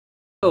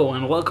Hello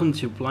and welcome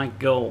to Black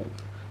Gold.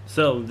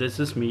 So this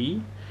is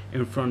me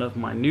in front of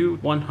my new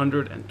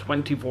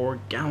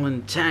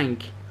 124-gallon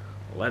tank.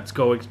 Let's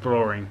go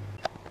exploring.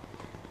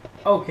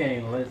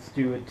 Okay, let's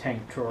do a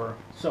tank tour.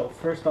 So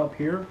first up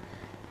here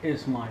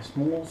is my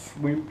small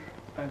shrimp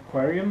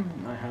aquarium.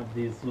 I have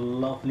these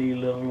lovely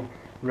little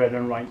red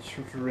and white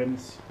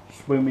shrimps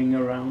swimming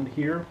around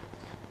here.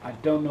 I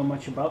don't know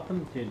much about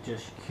them, they're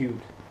just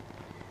cute.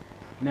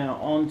 Now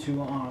on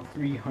to our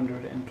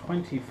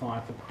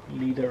 325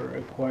 liter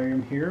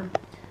aquarium here.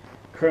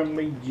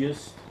 Currently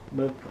just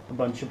with a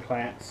bunch of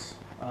plants.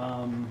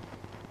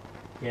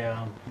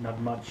 Yeah,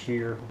 not much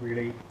here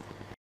really.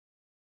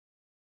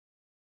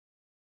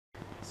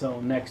 So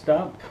next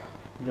up,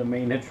 the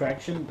main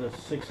attraction, the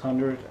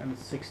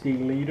 660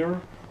 liter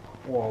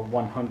or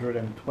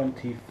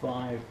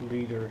 125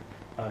 liter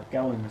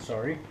gallon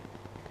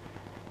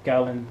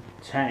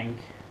tank,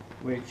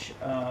 which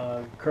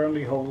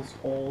currently holds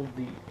all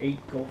the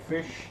 8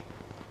 goldfish.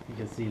 You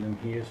can see them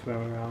here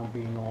swimming around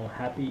being all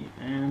happy,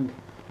 and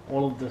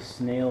all of the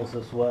snails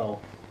as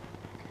well.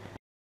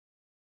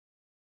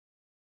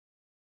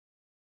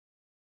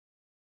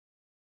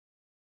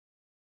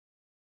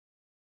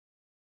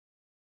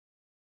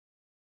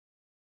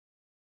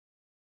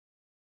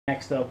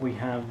 Next up we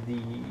have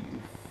the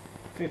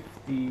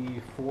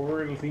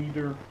 54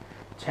 liter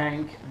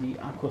tank. The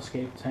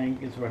aquascape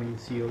tank is running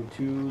CO2.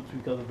 We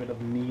got a bit of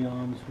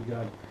neons. We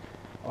got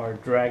our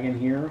dragon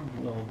here,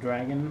 little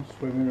dragon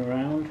swimming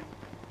around.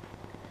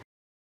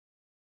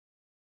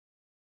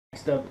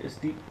 Next up is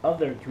the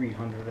other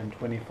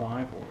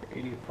 325 or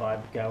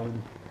 85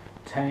 gallon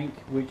tank,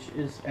 which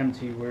is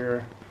empty.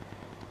 We're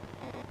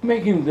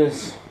making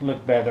this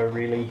look better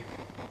really,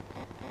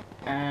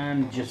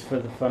 and just for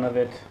the fun of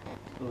it,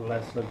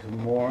 let's look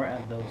more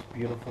at those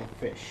beautiful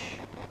fish.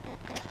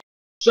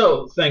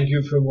 So, thank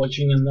you for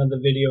watching another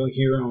video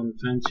here on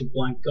Fancy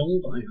Black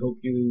Gold. I hope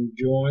you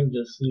enjoyed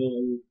this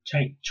little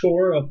tank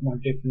tour of my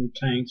different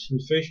tanks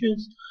and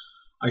fishes.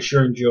 I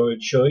sure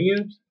enjoyed showing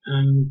it.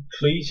 And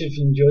please, if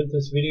you enjoyed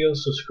this video,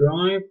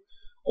 subscribe.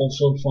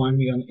 Also find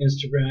me on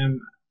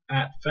Instagram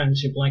at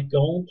Fancy Black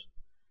Gold.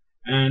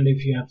 And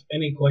if you have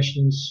any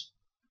questions,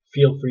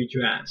 feel free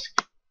to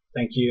ask.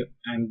 Thank you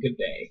and good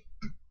day.